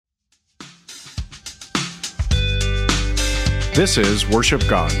This is Worship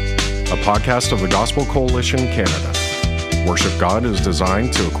God, a podcast of the Gospel Coalition Canada. Worship God is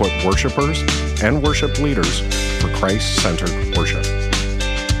designed to equip worshipers and worship leaders for Christ-centered worship.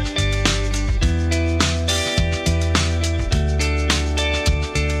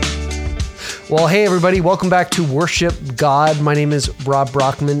 Well, hey everybody, welcome back to Worship God. My name is Rob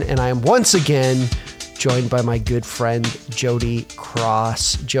Brockman, and I am once again joined by my good friend, Jody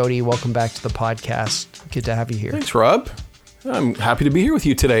Cross. Jody, welcome back to the podcast. Good to have you here. Thanks, Rob. I'm happy to be here with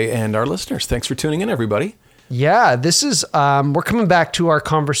you today and our listeners. Thanks for tuning in, everybody. Yeah, this is, we're coming back to our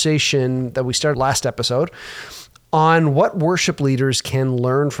conversation that we started last episode on what worship leaders can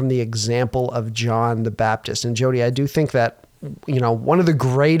learn from the example of John the Baptist. And Jody, I do think that, one of the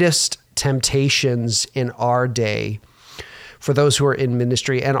greatest temptations in our day for those who are in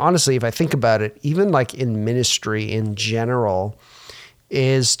ministry, and honestly, if I think about it, even like in ministry in general,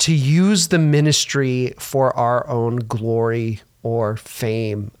 is to use the ministry for our own glory or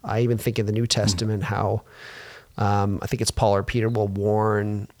fame. I even think in the New Testament how I think it's Paul or Peter will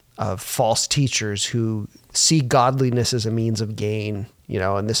warn of false teachers who see godliness as a means of gain,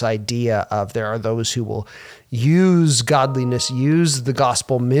 and this idea of there are those who will use godliness, use the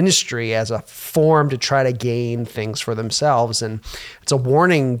gospel ministry as a form to try to gain things for themselves. And it's a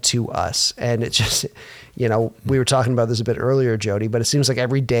warning to us. And it just, we were talking about this a bit earlier, Jody, but it seems like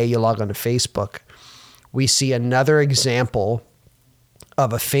every day you log onto Facebook, we see another example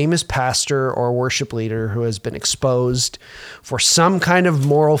of a famous pastor or worship leader who has been exposed for some kind of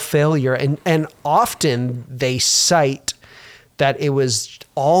moral failure. And often they cite that it was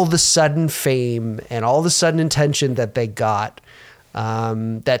all the sudden fame and all the sudden attention that they got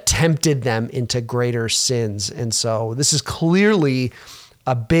that tempted them into greater sins. And so this is clearly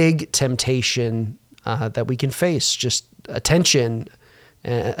a big temptation that we can face, just a temptation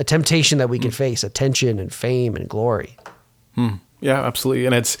that we can face, attention and fame and glory. Yeah, absolutely.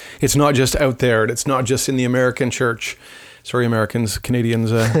 And it's not just out there. It's not just in the American church. Sorry, Americans,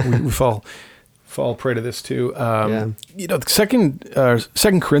 Canadians, we fall prey to this too.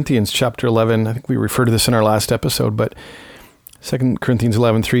 Second Corinthians chapter 11, I think we referred to this in our last episode, but 2 Corinthians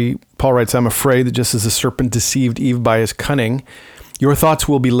 11:3, Paul writes, "I'm afraid that just as the serpent deceived Eve by his cunning, your thoughts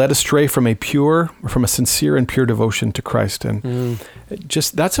will be led astray from a sincere and pure devotion to Christ." And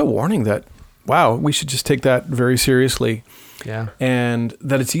that's a warning that, wow, we should just take that very seriously. Yeah. And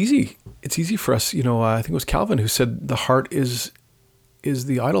that it's easy. It's easy for us. I think it was Calvin who said the heart is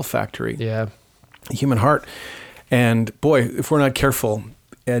the idol factory. Yeah. The human heart. And boy, if we're not careful,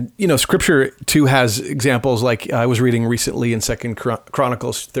 and Scripture too has examples like I was reading recently in 2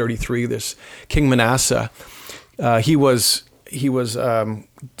 Chronicles 33. This King Manasseh, he was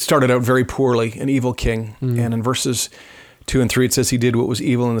started out very poorly, an evil king, and in verses 2 and 3 it says he did what was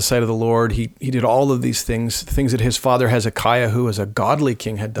evil in the sight of the Lord. He did all of these things that his father Hezekiah, who was a godly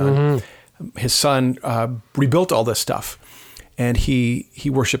king, had done. His son rebuilt all this stuff, and he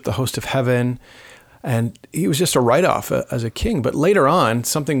worshipped the host of heaven. And he was just a write-off as a king. But later on,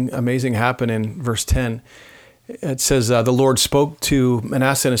 something amazing happened in verse 10. It says, the Lord spoke to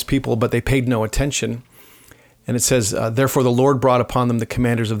Manasseh and his people, but they paid no attention. And it says, therefore the Lord brought upon them the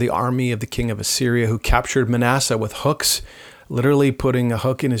commanders of the army of the king of Assyria, who captured Manasseh with hooks, literally putting a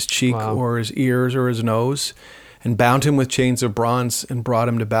hook in his cheek or his ears or his nose, and bound him with chains of bronze and brought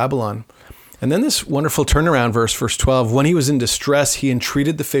him to Babylon. And then this wonderful turnaround verse 12, when he was in distress, he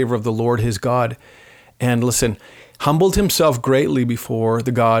entreated the favor of the Lord his God, and listen, humbled himself greatly before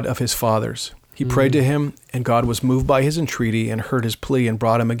the God of his fathers. He prayed to him, and God was moved by his entreaty and heard his plea and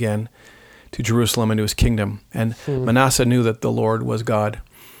brought him again to Jerusalem and to his kingdom. And Manasseh knew that the Lord was God.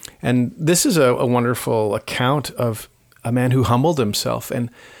 And this is a wonderful account of a man who humbled himself.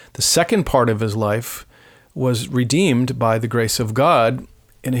 And the second part of his life was redeemed by the grace of God,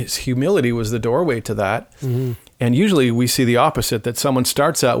 and his humility was the doorway to that. And usually we see the opposite, that someone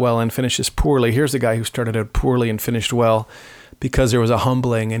starts out well and finishes poorly. Here's the guy who started out poorly and finished well because there was a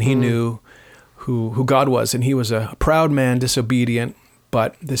humbling, and he knew who God was. And he was a proud man, disobedient,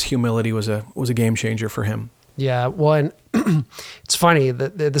 but this humility was a game changer for him. Yeah, well, and it's funny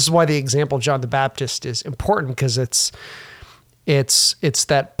that this is why the example of John the Baptist is important, because it's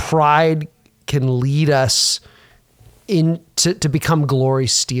that pride can lead us to become glory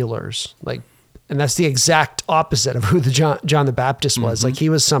stealers, and that's the exact opposite of who the John the Baptist was. Like, he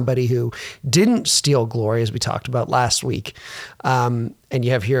was somebody who didn't steal glory, as we talked about last week. And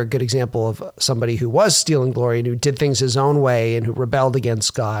you have here a good example of somebody who was stealing glory and who did things his own way and who rebelled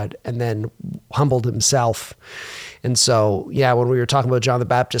against God and then humbled himself. And so, yeah, when we were talking about John the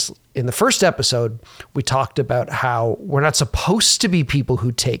Baptist in the first episode, we talked about how we're not supposed to be people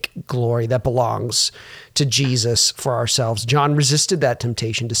who take glory that belongs to Jesus for ourselves. John resisted that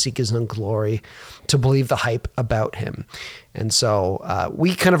temptation to seek his own glory, to believe the hype about him. And so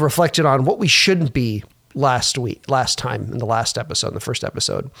we kind of reflected on what we shouldn't be last time in the last episode, in the first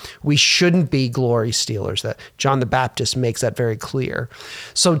episode. We shouldn't be glory stealers. That John the Baptist makes that very clear.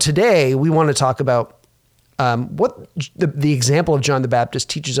 So today we want to talk about what the example of John the Baptist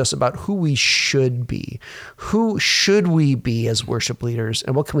teaches us about who we should be. Who should we be as worship leaders,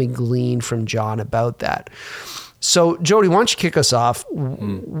 and what can we glean from John about that? So, Jody, why don't you kick us off?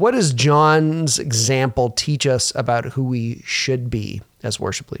 What does John's example teach us about who we should be as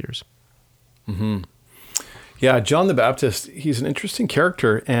worship leaders? Mm-hmm. Yeah, John the Baptist, he's an interesting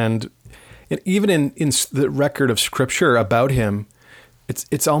character. And even in the record of Scripture about him,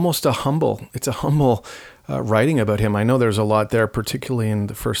 it's almost a humble writing about him. I know there's a lot there, particularly in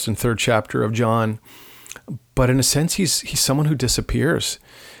the first and third chapter of John. But in a sense, he's someone who disappears.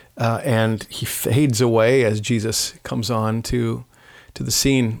 And he fades away as Jesus comes on to the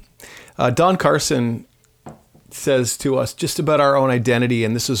scene. Don Carson says to us just about our own identity,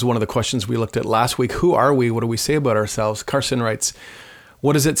 and this is one of the questions we looked at last week. Who are we? What do we say about ourselves? Carson writes,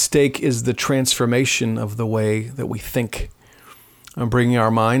 "What is at stake is the transformation of the way that we think, bringing our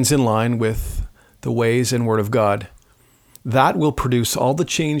minds in line with the ways and word of God. That will produce all the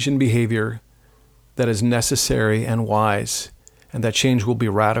change in behavior that is necessary and wise, and that change will be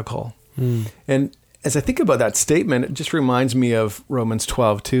radical." And as I think about that statement, it just reminds me of Romans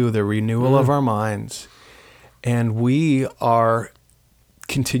 12:2, the renewal of our minds. And we are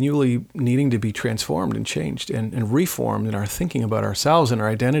continually needing to be transformed and changed and reformed in our thinking about ourselves and our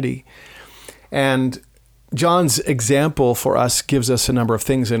identity. And John's example for us gives us a number of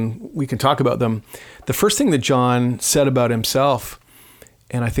things, and we can talk about them. The first thing that John said about himself,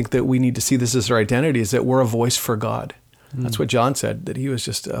 and I think that we need to see this as our identity, is that we're a voice for God. That's what John said, that he was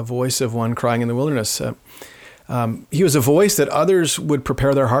just a voice of one crying in the wilderness. He was a voice that others would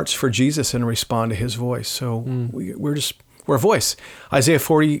prepare their hearts for Jesus and respond to his voice. So we're a voice. Isaiah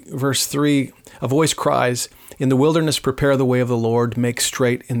 40 verse 3, a voice cries, "In the wilderness prepare the way of the Lord, make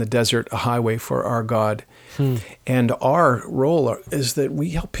straight in the desert a highway for our God." And our role is that we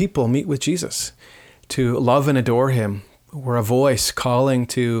help people meet with Jesus, to love and adore him. We're a voice calling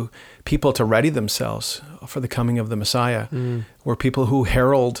to people to ready themselves for the coming of the Messiah. We're people who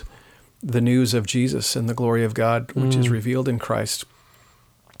herald the news of Jesus and the glory of God, which is revealed in Christ.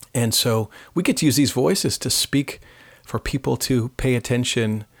 And so we get to use these voices to speak for people to pay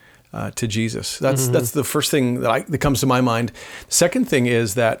attention to Jesus. That's the first thing that comes to my mind. The second thing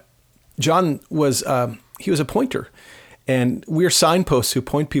is that John was he was a pointer, and we're signposts who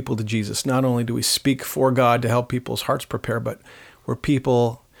point people to Jesus. Not only do we speak for God to help people's hearts prepare, but we're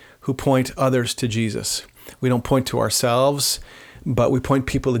people who point others to Jesus. We don't point to ourselves, but we point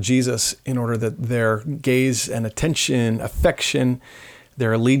people to Jesus in order that their gaze and attention, affection,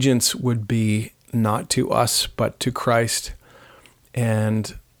 their allegiance would be not to us, but to Christ.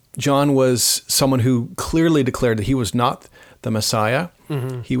 And John was someone who clearly declared that he was not the Messiah.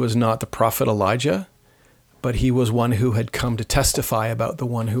 He was not the prophet Elijah, but he was one who had come to testify about the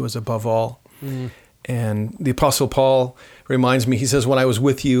one who was above all. And the Apostle Paul reminds me, he says, "When I was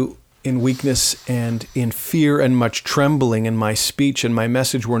with you in weakness and in fear and much trembling, and my speech and my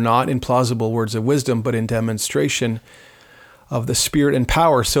message were not in plausible words of wisdom, but in demonstration of the Spirit and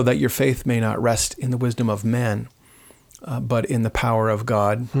power, so that your faith may not rest in the wisdom of men, but in the power of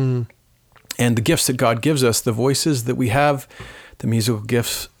God." And the gifts that God gives us, the voices that we have, the musical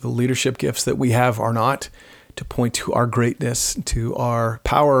gifts, the leadership gifts that we have, are not to point to our greatness, to our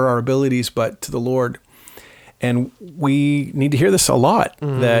power, our abilities, but to the Lord. And we need to hear this a lot,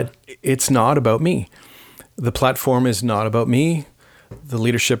 that it's not about me. The platform is not about me. The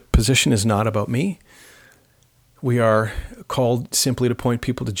leadership position is not about me. We are called simply to point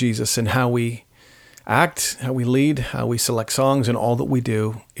people to Jesus, and how we act, how we lead, how we select songs, and all that we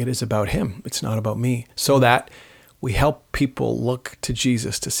do, it is about him. It's not about me. So that we help people look to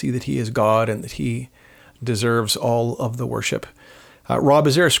Jesus to see that he is God and that he deserves all of the worship. Rob,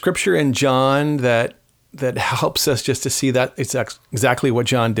 is there a scripture in John that helps us just to see that it's exactly what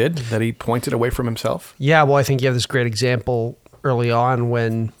John did, that he pointed away from himself? Yeah, well, I think you have this great example early on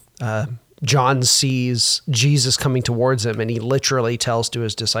when John sees Jesus coming towards him, and he literally tells to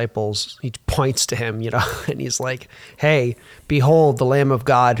his disciples, he points to him, and he's like, hey, behold the Lamb of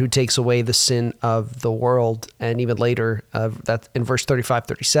God who takes away the sin of the world. And even later, that in verse 35,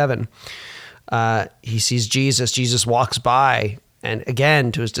 37, he sees Jesus walks by, and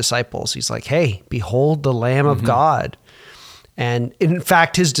again to his disciples, he's like, hey, behold the Lamb of God. And in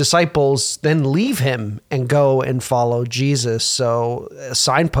fact, his disciples then leave him and go and follow Jesus. So a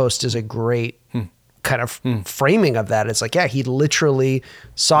signpost is a great kind of framing of that. It's like, yeah, he literally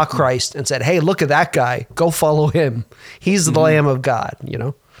saw Christ and said, hey, look at that guy. Go follow him. He's the Lamb of God,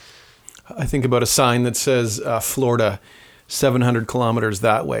 I think about a sign that says Florida, 700 kilometers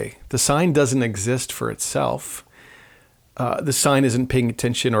that way. The sign doesn't exist for itself. The sign isn't paying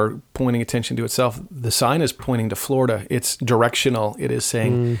attention or pointing attention to itself. The sign is pointing to Florida. It's directional. It is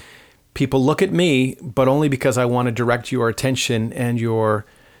saying, people look at me, but only because I want to direct your attention and your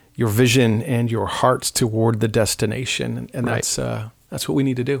vision and your hearts toward the destination. And Right. that's what we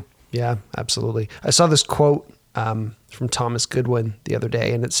need to do. Yeah, absolutely. I saw this quote from Thomas Goodwin the other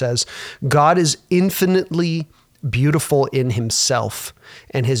day, and it says, God is infinitely beautiful in himself,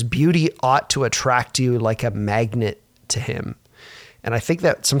 and his beauty ought to attract you like a magnet to him. And I think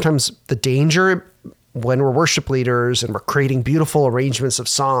that sometimes the danger when we're worship leaders and we're creating beautiful arrangements of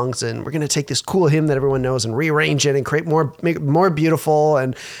songs, and we're going to take this cool hymn that everyone knows and rearrange it and make it more beautiful,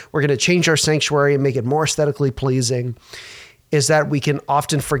 and we're going to change our sanctuary and make it more aesthetically pleasing, is that we can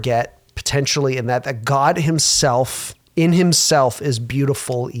often forget potentially in that God himself in himself is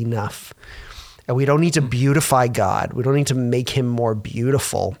beautiful enough. And we don't need to beautify God. We don't need to make him more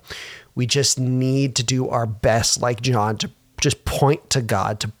beautiful. We just need to do our best, like John, to just point to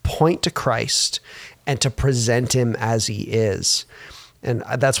God, to point to Christ, and to present him as he is. And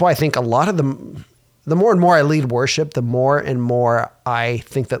that's why I think a lot of the more and more I lead worship, the more and more I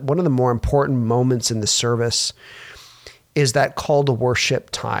think that one of the more important moments in the service is that call to worship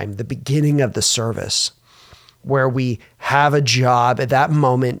time, the beginning of the service, where we have a job at that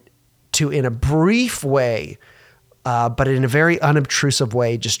moment to, in a brief way, but in a very unobtrusive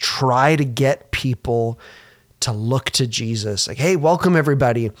way, just try to get people to look to Jesus. Like, hey, welcome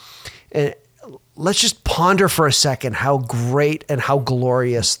everybody. And let's just ponder for a second how great and how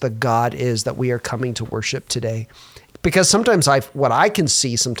glorious the God is that we are coming to worship today. Because sometimes what I can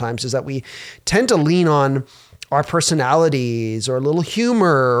see sometimes is that we tend to lean on our personalities or a little humor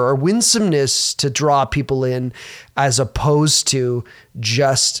or winsomeness to draw people in, as opposed to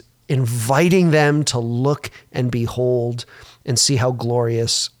just inviting them to look and behold and see how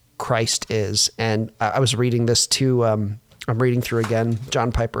glorious Christ is. And I was reading this too. I'm reading through again,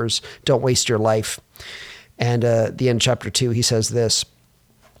 John Piper's Don't Waste Your Life. And the end, chapter 2, he says this: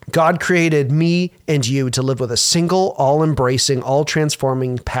 God created me and you to live with a single, all-embracing,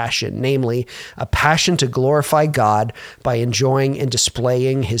 all-transforming passion, namely a passion to glorify God by enjoying and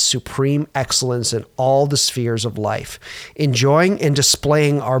displaying his supreme excellence in all the spheres of life. Enjoying and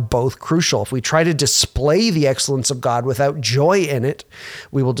displaying are both crucial. If we try to display the excellence of God without joy in it,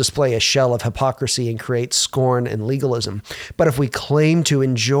 we will display a shell of hypocrisy and create scorn and legalism. But if we claim to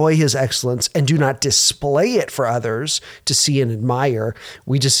enjoy his excellence and do not display it for others to see and admire,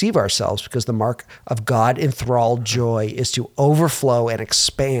 we deceive ourselves, because the mark of God enthralled joy is to overflow and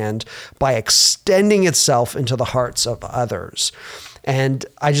expand by extending itself into the hearts of others. And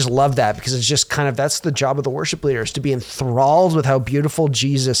I just love that, because it's just kind of, that's the job of the worship leader, is to be enthralled with how beautiful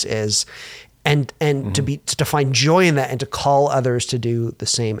Jesus is, and to find joy in that, and to call others to do the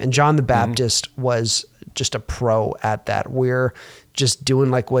same. And John the Baptist was just a pro at that. We're just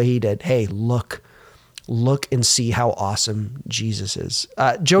doing like what he did. Hey, look and see how awesome Jesus is.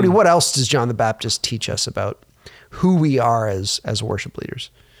 Jody, what else does John the Baptist teach us about who we are as worship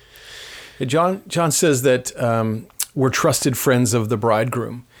leaders? John says that we're trusted friends of the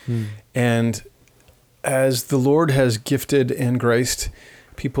bridegroom. And as the Lord has gifted and graced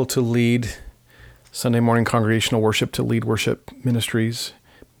people to lead Sunday morning congregational worship, to lead worship ministries,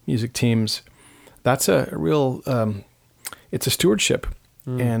 music teams, that's a real, it's a stewardship.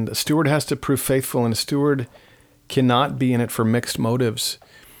 And a steward has to prove faithful, and a steward cannot be in it for mixed motives.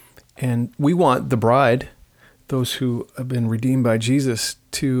 And we want the bride, those who have been redeemed by Jesus,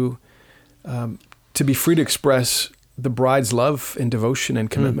 to be free to express the bride's love and devotion and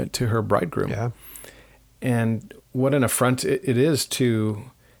commitment to her bridegroom. Yeah. And what an affront it is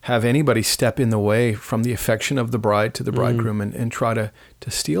to have anybody step in the way from the affection of the bride to the bridegroom and try to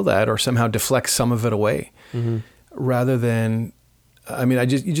steal that or somehow deflect some of it away, rather than, I mean,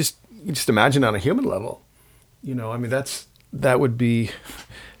 you just imagine on a human level, that would be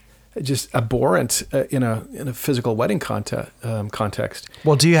just abhorrent in a physical wedding context.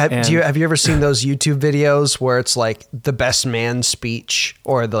 Well, have you ever seen those YouTube videos where it's like the best man speech,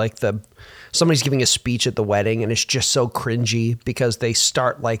 or somebody's giving a speech at the wedding and it's just so cringy because they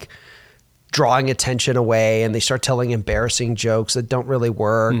start like drawing attention away and they start telling embarrassing jokes that don't really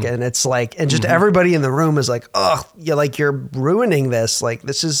work. And it's like, and just everybody in the room is like, oh, you're ruining this. Like,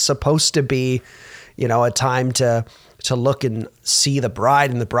 this is supposed to be, a time to look and see the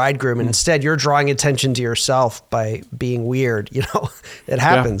bride and the bridegroom. And instead you're drawing attention to yourself by being weird. It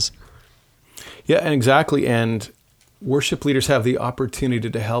happens. Yeah, and exactly. And worship leaders have the opportunity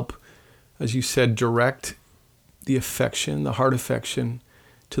to help, as you said, direct the affection, the heart affection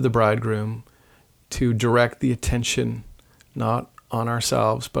to the bridegroom, to direct the attention not on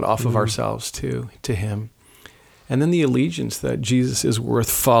ourselves, but off of ourselves to him. And then the allegiance that Jesus is worth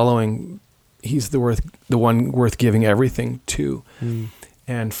following. He's the one worth giving everything to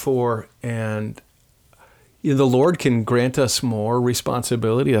and for. And the Lord can grant us more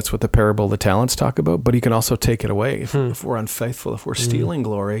responsibility. That's what the parable of the talents talk about. But he can also take it away if we're unfaithful, if we're stealing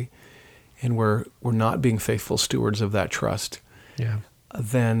glory, and we're not being faithful stewards of that trust. Yeah.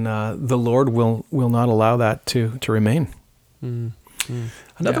 Then the Lord will not allow that to remain.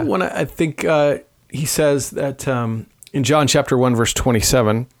 Another one, I think he says that in John chapter 1, verse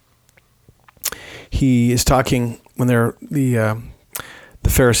 27, he is talking when the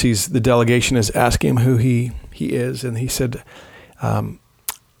Pharisees, the delegation is asking him who he is. And he said, the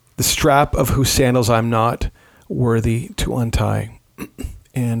strap of whose sandals I'm not worthy to untie.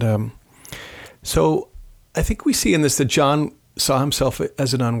 And so I think we see in this that John saw himself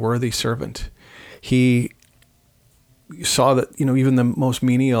as an unworthy servant. He saw that, even the most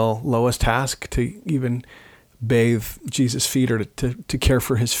menial, lowest task to even bathe Jesus' feet or to care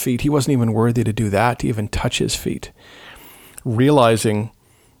for his feet, he wasn't even worthy to do that, to even touch his feet. Realizing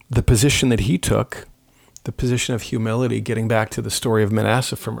the position that he took, the position of humility, getting back to the story of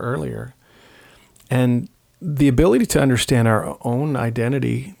Manasseh from earlier, and the ability to understand our own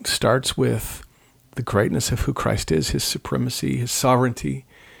identity starts with the greatness of who Christ is, his supremacy, his sovereignty,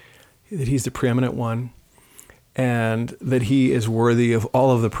 that he's the preeminent one, and that he is worthy of all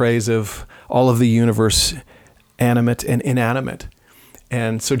of the praise of all of the universe, animate and inanimate.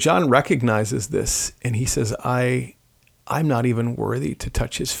 And so John recognizes this, and he says, I'm not even worthy to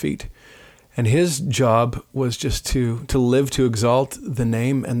touch his feet. And his job was just to live to exalt the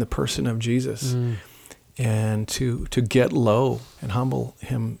name and the person of Jesus, and to get low and humble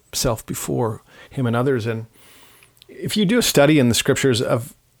himself before him and others. And if you do a study in the scriptures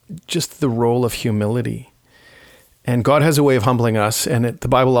of just the role of humility, and God has a way of humbling us, and the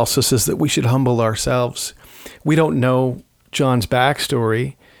Bible also says that we should humble ourselves. We don't know John's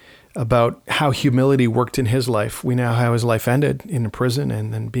backstory about how humility worked in his life. We know how his life ended in prison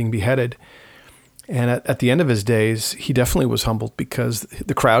and then being beheaded. And at the end of his days, he definitely was humbled because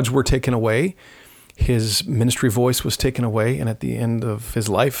the crowds were taken away. His ministry voice was taken away, and at the end of his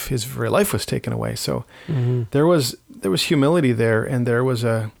life, his very life was taken away. So there was humility there, and there was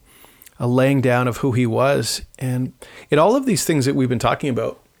a laying down of who he was. And in all of these things that we've been talking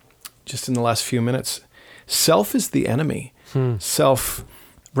about just in the last few minutes, self is the enemy.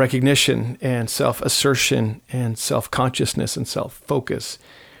 Self-recognition and self-assertion and self-consciousness and self-focus.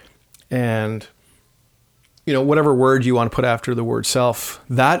 And, whatever word you want to put after the word self,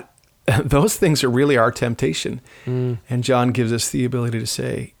 those things are really our temptation. And John gives us the ability to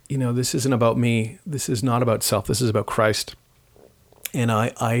say, this isn't about me. This is not about self. This is about Christ. And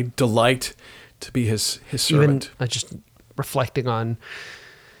I delight to be his servant. Even just reflecting on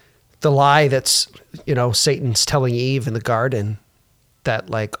the lie that's, Satan's telling Eve in the garden that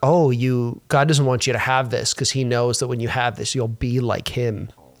like, God doesn't want you to have this because he knows that when you have this, you'll be like him.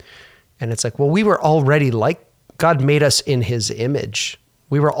 And it's like, well, we were already like, God made us in his image.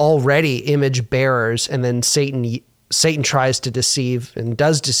 We were already image bearers. And then Satan tries to deceive and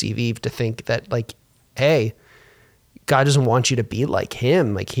does deceive Eve to think that like, hey, God doesn't want you to be like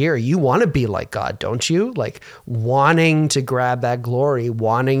him. Like, here, you want to be like God, don't you? Like wanting to grab that glory,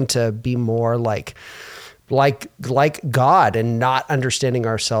 wanting to be more like God, and not understanding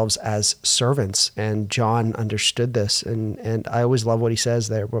ourselves as servants. And John understood this. And I always love what he says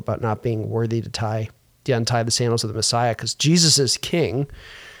there about not being worthy to untie the sandals of the Messiah, because Jesus is king.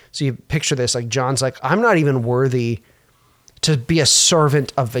 So you picture this, like John's like, I'm not even worthy to be a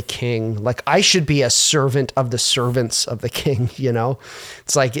servant of the king. Like I should be a servant of the servants of the king,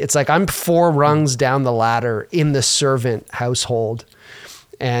 It's like I'm 4 rungs down the ladder in the servant household.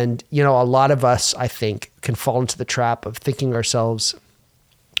 And, a lot of us, I think, can fall into the trap of thinking of ourselves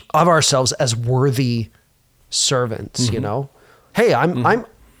as worthy servants, Hey, I'm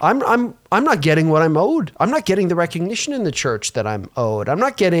I'm not getting what I'm owed. I'm not getting the recognition in the church that I'm owed. I'm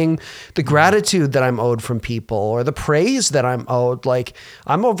not getting the gratitude that I'm owed from people or the praise that I'm owed. Like,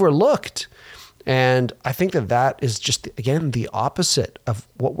 I'm overlooked. And I think that is just, again, the opposite of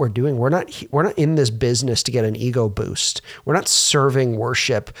what we're doing. We're not in this business to get an ego boost. We're not serving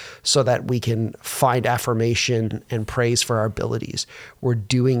worship so that we can find affirmation and praise for our abilities. We're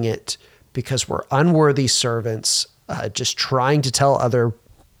doing it because we're unworthy servants, just trying to tell other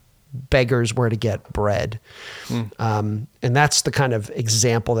beggars where to get bread. And that's the kind of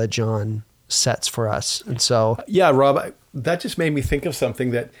example that John sets for us. And so, yeah, Rob, that just made me think of something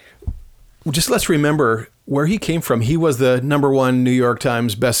that, just let's remember where he came from. He was the #1 New York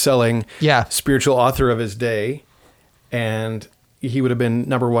Times best-selling spiritual author of his day. And he would have been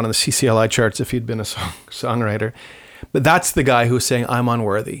 #1 on the CCLI charts if he'd been a songwriter. But that's the guy who's saying, I'm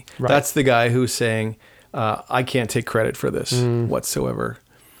unworthy. Right. That's the guy who's saying, I can't take credit for this whatsoever.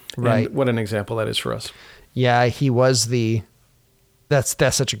 Right. And what an example that is for us. Yeah, he was that's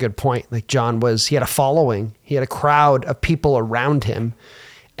such a good point. Like, he had a following. He had a crowd of people around him.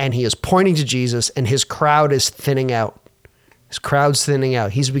 And he is pointing to Jesus, and his crowd is thinning out. His crowd's thinning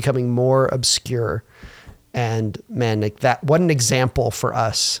out. He's becoming more obscure. And man, like that, what an example for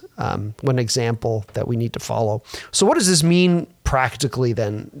us. What an example that we need to follow. So what does this mean practically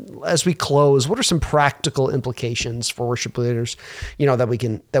then? As we close, what are some practical implications for worship leaders,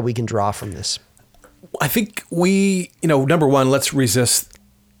 that we can draw from this? I think #1, let's resist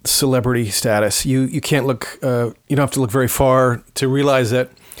celebrity status. You can't look, you don't have to look very far to realize that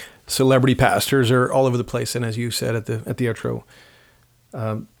celebrity pastors are all over the place. And as you said at the outro,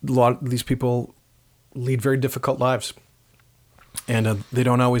 a lot of these people lead very difficult lives, and they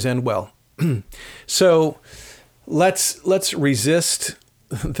don't always end well. So let's resist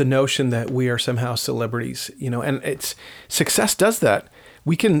the notion that we are somehow celebrities, and success does that.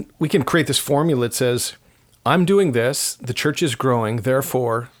 We can create this formula that says, I'm doing this, the church is growing,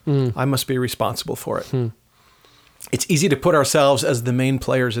 therefore I must be responsible for it. It's easy to put ourselves as the main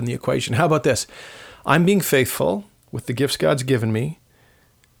players in the equation. How about this? I'm being faithful with the gifts God's given me.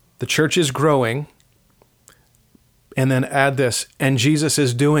 The church is growing. And then add this, and Jesus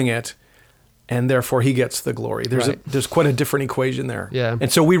is doing it, and therefore he gets the glory. There's quite a different equation there. Yeah.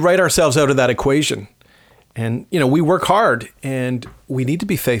 And so we write ourselves out of that equation. And, we work hard, and we need to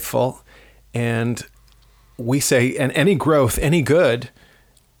be faithful. And we say, and any growth, any good,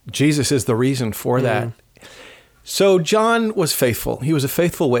 Jesus is the reason for that. So John was faithful. He was a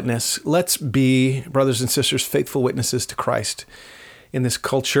faithful witness. Let's be, brothers and sisters, faithful witnesses to Christ in this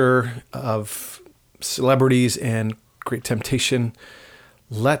culture of celebrities and great temptation.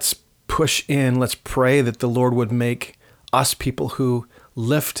 Let's push in. Let's pray that the Lord would make us people who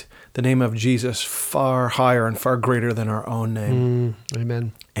lift the name of Jesus far higher and far greater than our own name.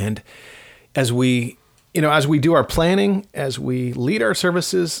 Amen. And as we do our planning, as we lead our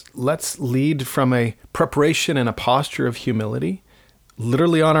services, let's lead from a preparation and a posture of humility,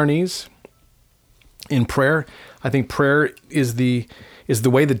 literally on our knees in prayer. I think prayer is the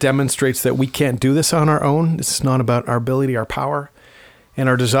way that demonstrates that we can't do this on our own. This is not about our ability, our power. And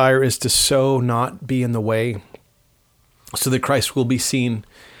our desire is to so not be in the way so that Christ will be seen.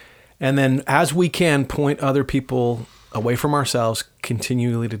 And then as we can point other people away from ourselves,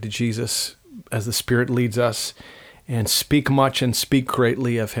 continually to Jesus as the Spirit leads us, and speak much and speak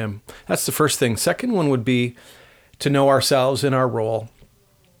greatly of him. That's the first thing. Second one would be to know ourselves in our role.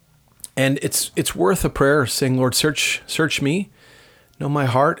 And it's worth a prayer saying, Lord, search me, know my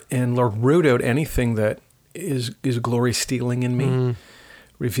heart, and Lord, root out anything that is glory stealing in me.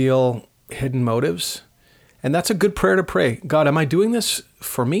 Reveal hidden motives. And that's a good prayer to pray. God, am I doing this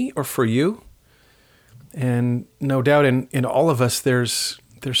for me or for you? And no doubt in all of us, there's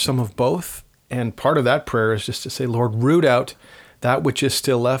some of both. And part of that prayer is just to say, Lord, root out that which is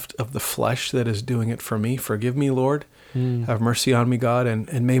still left of the flesh that is doing it for me. Forgive me, Lord. Have mercy on me, God.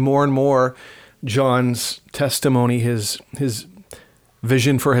 And may more and more John's testimony, his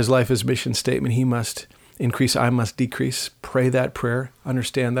vision for his life, his mission statement, he must increase, I must decrease. Pray that prayer.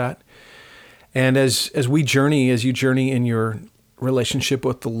 Understand that. And as you journey in your relationship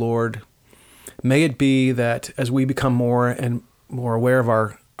with the Lord, may it be that as we become more and more aware of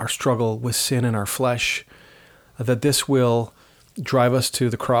our struggle with sin in our flesh, that this will drive us to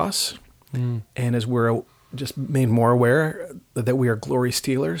the cross. And as we're just made more aware that we are glory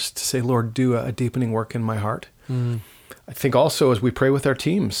stealers, to say, Lord, do a deepening work in my heart. I think also as we pray with our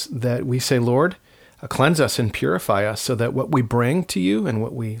teams, that we say, Lord, cleanse us and purify us so that what we bring to you and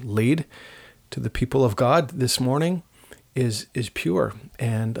what we lead to the people of God this morning is pure.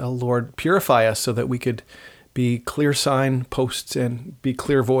 And Lord, purify us so that we could be clear signposts and be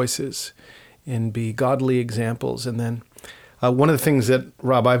clear voices and be godly examples. And then one of the things that,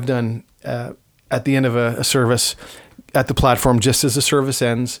 Rob, I've done at the end of a service at the platform, just as the service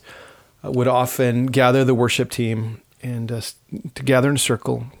ends, would often gather the worship team and to gather in a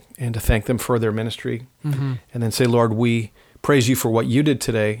circle and to thank them for their ministry. And then say, Lord, we praise you for what you did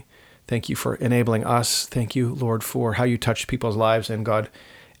today. Thank you for enabling us. Thank you, Lord, for how you touched people's lives. And God,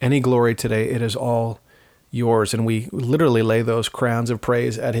 any glory today, it is all yours. And we literally lay those crowns of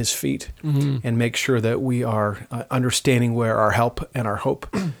praise at his feet and make sure that we are understanding where our help and our hope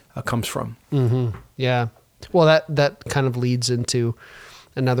comes from. Yeah. Well, that kind of leads into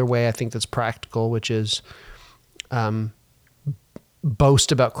another way I think that's practical, which is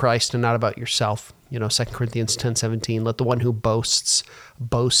boast about Christ and not about yourself. 2 Corinthians 10:17, let the one who boasts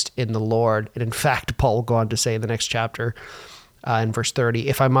boast in the Lord. And in fact, Paul will go on to say in the next chapter, in verse 30,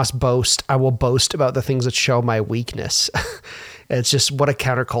 if I must boast, I will boast about the things that show my weakness. It's just what a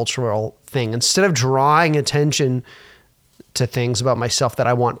countercultural thing. Instead of drawing attention to things about myself that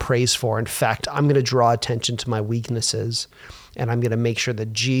I want praise for, in fact, I'm going to draw attention to my weaknesses, and I'm going to make sure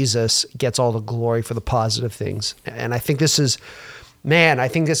that Jesus gets all the glory for the positive things. And I think this is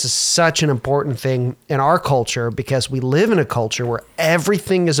such an important thing in our culture, because we live in a culture where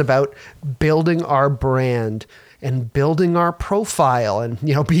everything is about building our brand and building our profile and,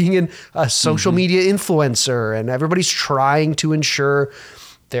 being a social media influencer, and everybody's trying to ensure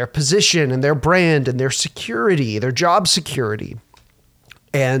their position and their brand and their security, their job security.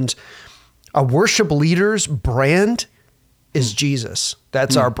 And a worship leader's brand is Jesus.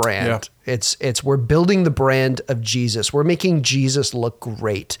 That's our brand. Yeah. It's we're building the brand of Jesus. We're making Jesus look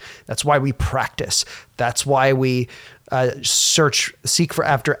great. That's why we practice. That's why we seek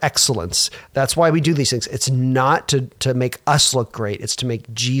after excellence. That's why we do these things. It's not to make us look great. It's to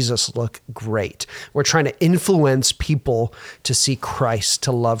make Jesus look great. We're trying to influence people to see Christ,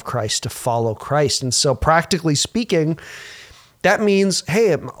 to love Christ, to follow Christ. And so practically speaking, that means,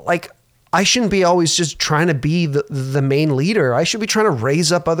 hey, I shouldn't be always just trying to be the main leader. I should be trying to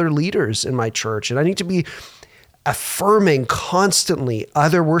raise up other leaders in my church. And I need to be affirming constantly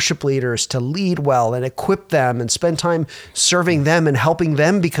other worship leaders to lead well and equip them and spend time serving them and helping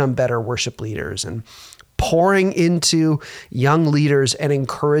them become better worship leaders, and pouring into young leaders and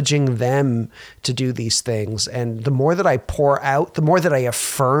encouraging them to do these things. And the more that I pour out, the more that I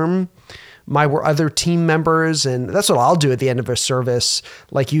affirm my other team members. And that's what I'll do at the end of a service.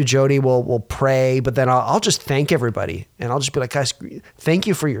 Like you, Jody, will pray, but then I'll just thank everybody. And I'll just be like, guys, thank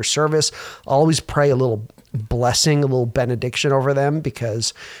you for your service. I'll always pray a little blessing, a little benediction over them,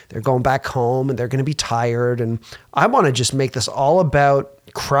 because they're going back home and they're going to be tired. And I want to just make this all about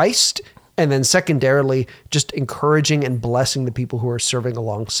Christ. And then secondarily, just encouraging and blessing the people who are serving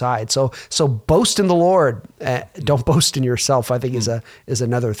alongside. So boast in the Lord. Don't boast in yourself, I think is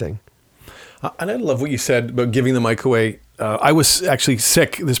another thing. And I love what you said about giving the mic away. I was actually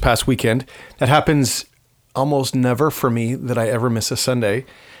sick this past weekend. That happens almost never for me, that I ever miss a Sunday.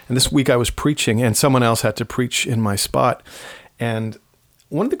 And this week I was preaching, and someone else had to preach in my spot. And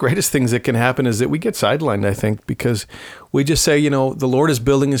one of the greatest things that can happen is that we get sidelined, I think, because we just say, the Lord is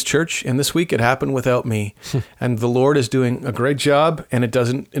building his church, and this week it happened without me. And the Lord is doing a great job, and it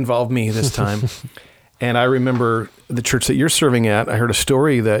doesn't involve me this time. And I remember the church that you're serving at, I heard a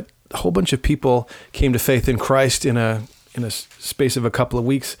story that a whole bunch of people came to faith in Christ in a space of a couple of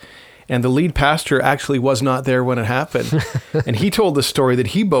weeks. And the lead pastor actually was not there when it happened. And he told the story that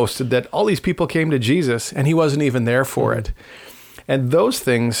he boasted that all these people came to Jesus and he wasn't even there for it. And those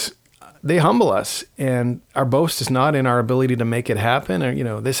things, they humble us. And our boast is not in our ability to make it happen,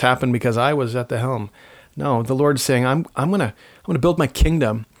 or, this happened because I was at the helm. No, the Lord's saying, I'm going to build my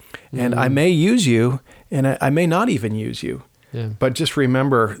kingdom, and I may use you, and I may not even use you. Yeah. But just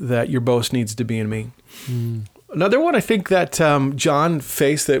remember that your boast needs to be in me. Another one I think that John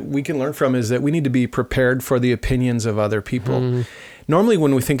faced that we can learn from is that we need to be prepared for the opinions of other people. Normally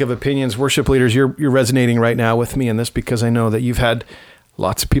when we think of opinions, worship leaders, you're resonating right now with me in this, because I know that you've had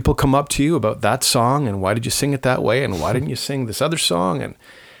lots of people come up to you about that song, and why did you sing it that way, and why didn't you sing this other song? And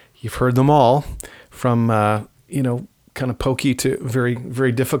you've heard them all, from kind of pokey to very,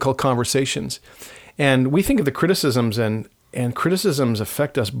 very difficult conversations. And we think of the criticisms, and criticisms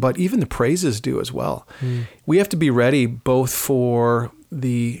affect us, but even the praises do as well. We have to be ready both for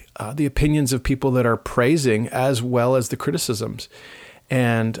the opinions of people that are praising as well as the criticisms.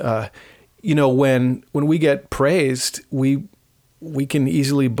 And when we get praised, we can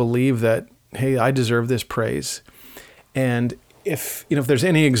easily believe that, hey, I deserve this praise. And if there's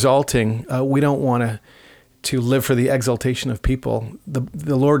any exalting, we don't want to to live for the exaltation of people,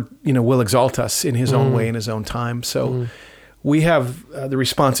 the Lord, will exalt us in his own way, in his own time. So we have the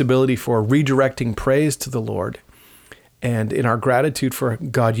responsibility for redirecting praise to the Lord. And in our gratitude for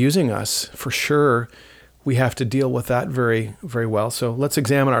God using us, for sure, we have to deal with that very, very well. So let's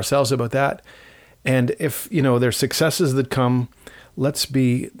examine ourselves about that. And if, there's successes that come, let's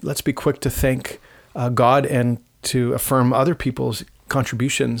be quick to thank God and to affirm other people's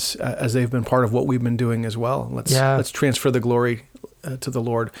contributions as they've been part of what we've been doing as well. Let's transfer the glory to the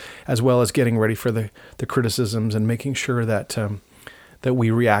Lord, as well as getting ready for the criticisms and making sure that that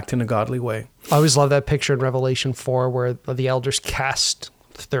we react in a godly way. I always love that picture in Revelation 4 where the elders cast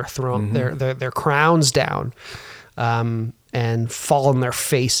their throne, their crowns down, and fall on their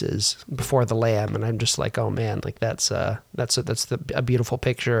faces before the Lamb. And I'm just like, oh man, like that's a beautiful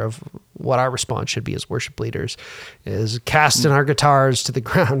picture of what our response should be as worship leaders, is casting our guitars to the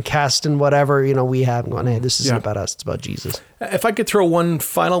ground, casting whatever, we have, going, hey, this isn't about us, it's about Jesus. If I could throw one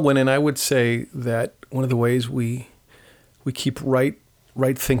final one in, I would say that one of the ways we keep right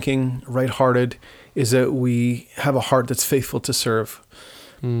thinking, right-hearted, is that we have a heart that's faithful to serve,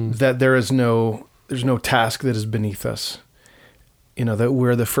 that there's no task that is beneath us. That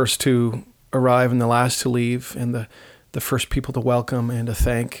we're the first to arrive and the last to leave, and the first people to welcome and to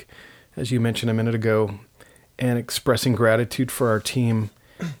thank, as you mentioned a minute ago, and expressing gratitude for our team.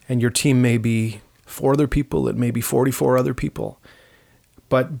 And your team may be 4 other people, it may be 44 other people,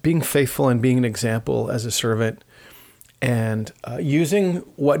 but being faithful and being an example as a servant, and using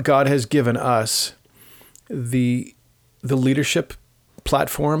what God has given us, the leadership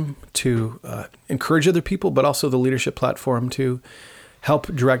platform to encourage other people, but also the leadership platform to help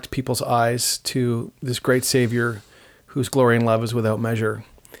direct people's eyes to this great Savior whose glory and love is without measure.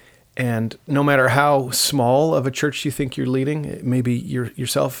 And no matter how small of a church you think you're leading, maybe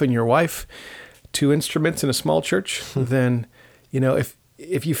yourself and your wife, 2 instruments in a small church, then,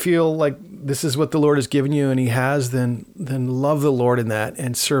 if you feel like this is what the Lord has given you, and he has, then love the Lord in that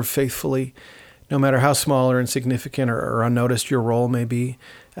and serve faithfully, no matter how small or insignificant or unnoticed your role may be.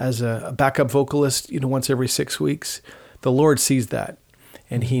 As a backup vocalist, once every 6 weeks, the Lord sees that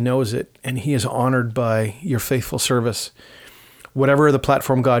and he knows it, and he is honored by your faithful service. Whatever the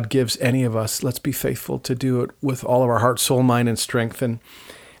platform God gives any of us, let's be faithful to do it with all of our heart, soul, mind, and strength. And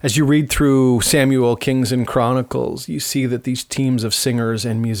as you read through Samuel, Kings, and Chronicles, you see that these teams of singers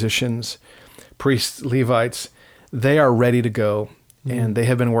and musicians, priests, Levites, they are ready to go. And they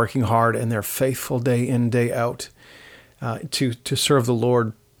have been working hard, and they're faithful day in, day out to serve the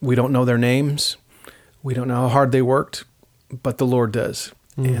Lord. We don't know their names. We don't know how hard they worked, but the Lord does.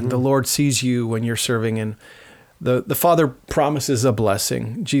 And the Lord sees you when you're serving. And the Father promises a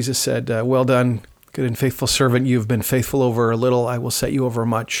blessing. Jesus said, well done, good and faithful servant. You've been faithful over a little. I will set you over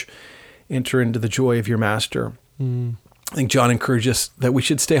much. Enter into the joy of your master. I think John encouraged us that we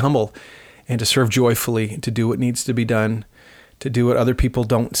should stay humble and to serve joyfully, to do what needs to be done, to do what other people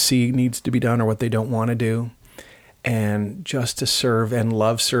don't see needs to be done or what they don't want to do, and just to serve and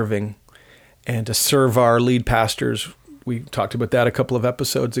love serving, and to serve our lead pastors. We talked about that a couple of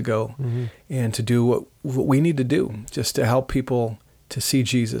episodes ago, and to do what we need to do just to help people to see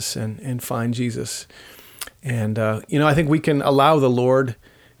Jesus and find Jesus. And, I think we can allow the Lord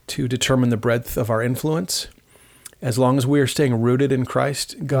to determine the breadth of our influence. As long as we are staying rooted in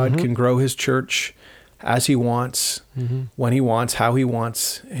Christ, God can grow his church as he wants, when he wants, how he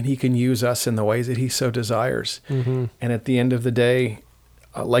wants, and he can use us in the ways that he so desires. And at the end of the day,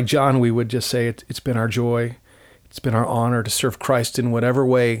 like John, we would just say it's been our joy, it's been our honor to serve Christ in whatever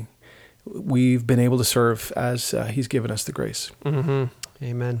way we've been able to serve as he's given us the grace.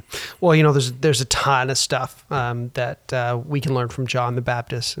 Amen. Well, there's a ton of stuff that we can learn from John the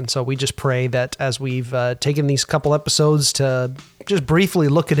Baptist. And so we just pray that as we've taken these couple episodes to just briefly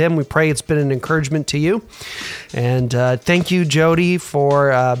look at him, we pray it's been an encouragement to you. And thank you, Jody,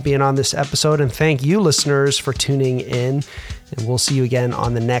 for being on this episode. And thank you, listeners, for tuning in. And we'll see you again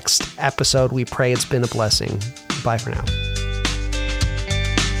on the next episode. We pray it's been a blessing. Bye for now.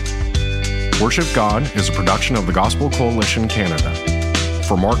 Worship God is a production of the Gospel Coalition Canada.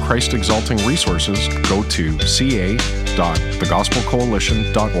 For more Christ-exalting resources, go to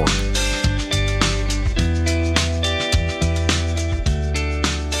ca.thegospelcoalition.org.